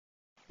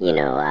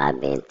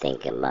I've been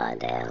thinking about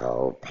that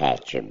whole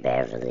Patrick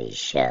Beverly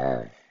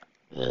shove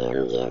and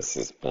him getting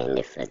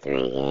suspended for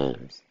 3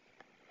 games.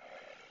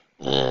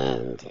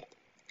 And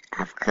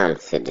I've come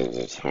to the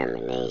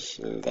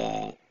determination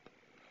that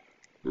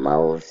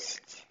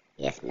most,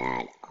 if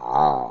not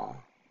all,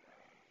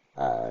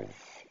 of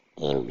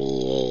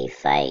NBA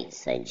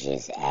fights are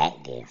just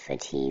acted for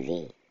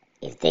TV.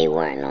 If they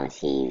weren't on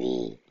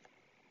TV,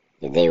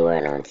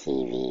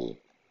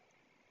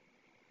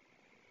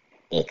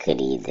 it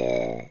could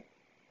either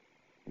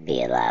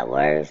be a lot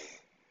worse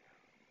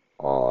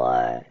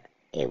or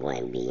it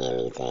wouldn't be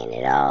anything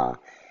at all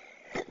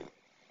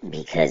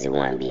because it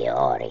wouldn't be an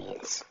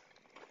audience.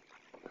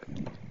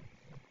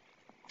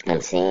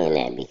 I'm saying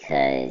that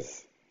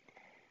because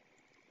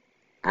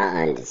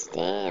I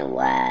understand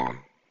why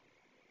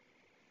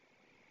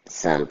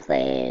some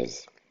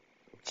players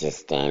just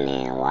stand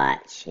there and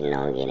watch and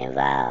don't get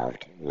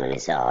involved when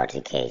it's an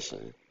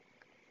altercation.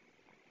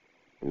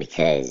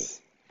 Because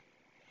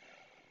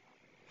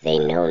they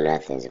know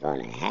nothing's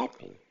going to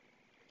happen.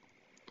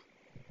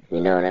 You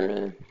know what I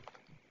mean?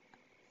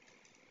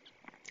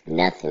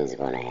 Nothing's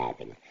going to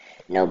happen.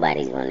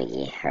 Nobody's going to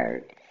get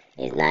hurt.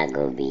 There's not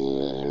going to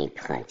be any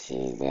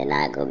punches. There's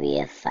not going to be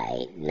a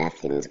fight.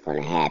 Nothing's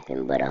going to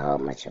happen but a whole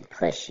bunch of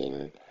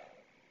pushing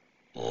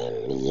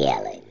and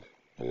yelling.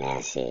 And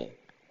that's it.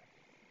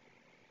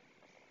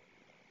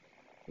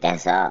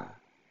 That's all.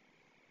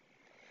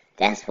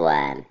 That's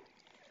why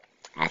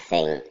I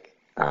think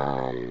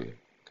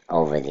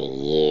over the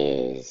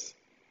years,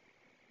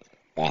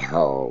 that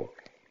whole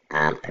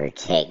I'm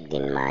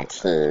protecting my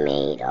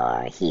teammate,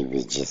 or he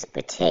was just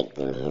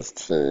protecting his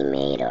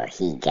teammate, or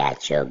he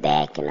got your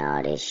back and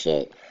all this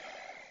shit,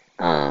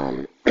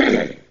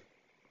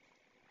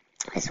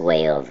 it's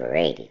way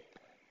overrated.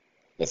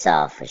 It's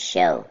all for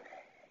show.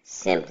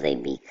 Simply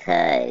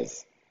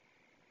because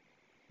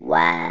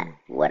why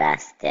would I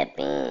step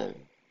in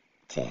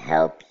to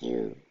help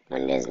you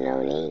when there's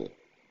no need?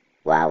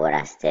 Why would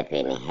I step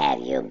in and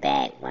have your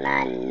back when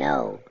I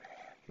know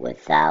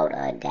without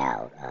a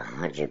doubt,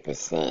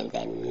 100%,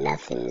 that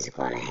nothing's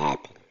going to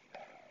happen?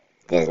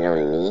 There's no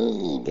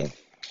need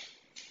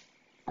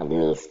of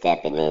me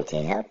stepping in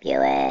to help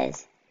your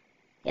ass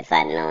if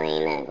I know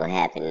ain't nothing going to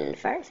happen in the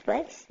first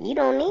place. You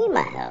don't need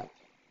my help.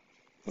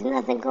 There's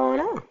nothing going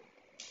on.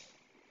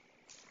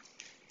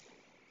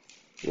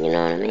 You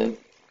know what I mean?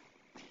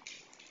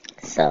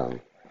 So,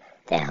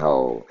 that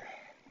whole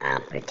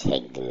I'm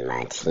protecting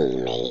my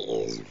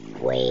teammate is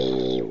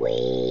way,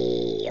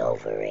 way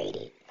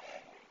overrated.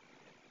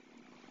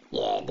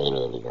 Yeah, they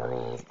need to go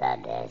ahead and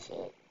stop that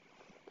shit.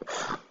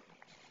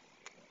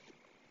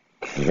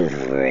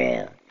 For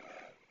real.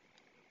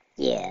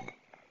 Yeah.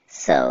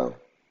 So,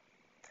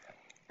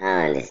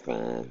 I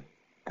understand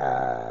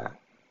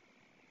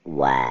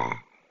why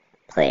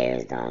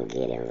players don't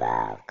get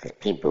involved. Because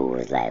people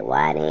was like,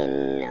 why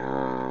didn't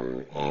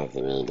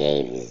Anthony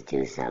Davis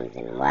do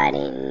something? Why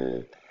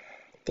didn't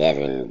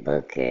Devin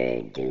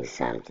Booker do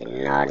something?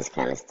 And all this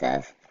kind of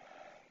stuff.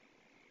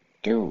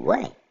 Do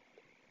what?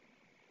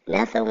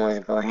 Nothing was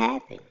going to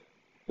happen.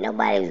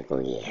 Nobody was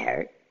going to get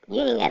hurt.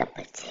 You ain't got to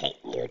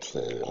protect your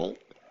teammate.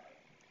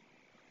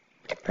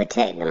 To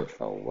protect them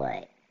for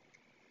what?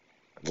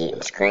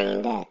 Getting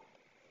screamed at?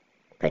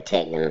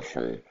 Protect them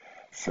from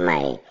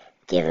somebody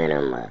giving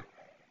them a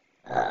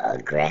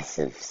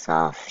aggressive,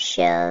 soft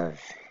shove?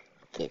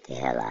 Get the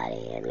hell out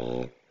of here,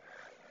 man.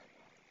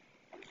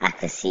 I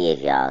could see if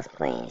y'all was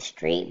playing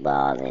street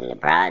ball in the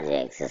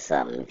projects or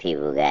something,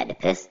 people got the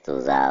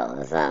pistols out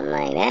or something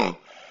like that.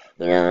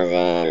 You know what I'm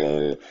saying?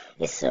 And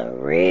it's a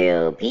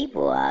real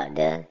people out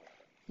there.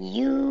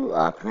 You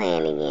are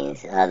playing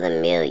against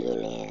other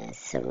millionaires,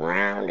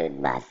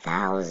 surrounded by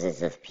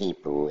thousands of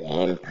people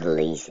and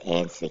police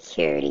and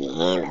security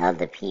and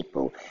other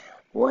people.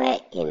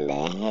 What in the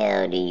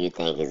hell do you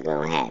think is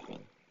going to happen?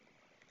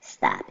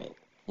 Stop it.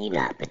 You're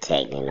not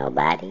protecting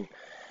nobody.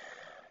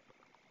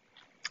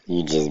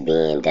 You just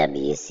being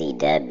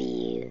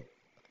WCW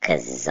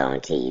because it's on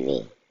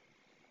TV.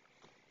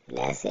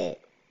 That's it.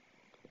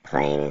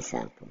 Plain and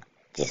simple.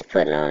 Just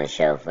putting on a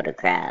show for the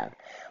crowd.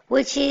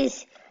 Which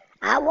is,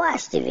 I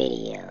watch the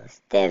videos.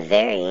 They're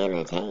very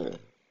entertaining.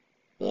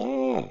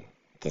 Yeah.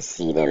 To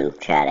see them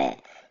try to,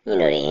 the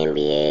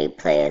NBA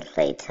players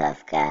play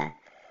tough guy.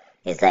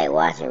 It's like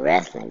watching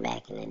wrestling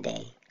back in the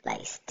day.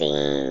 Like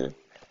Sting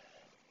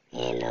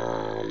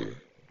and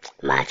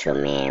Macho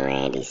Man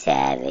Randy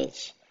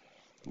Savage.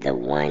 The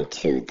 1,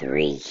 2,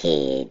 3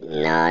 kid.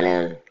 And all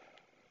them.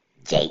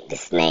 Jake the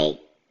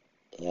Snake.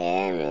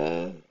 Yeah,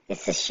 man.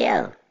 It's a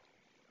show.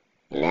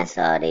 And that's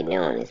all they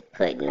doing is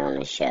putting on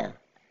a show.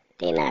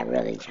 They're not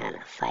really trying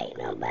to fight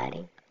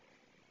nobody.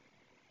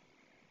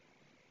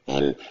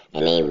 And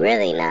they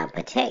really not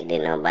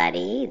protecting nobody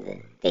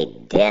either. They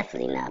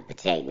definitely not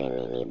protecting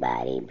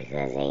anybody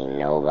because ain't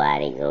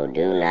nobody gonna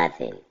do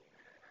nothing.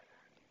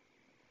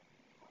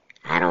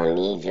 I don't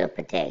need your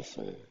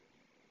protection.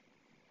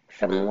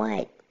 From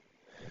what?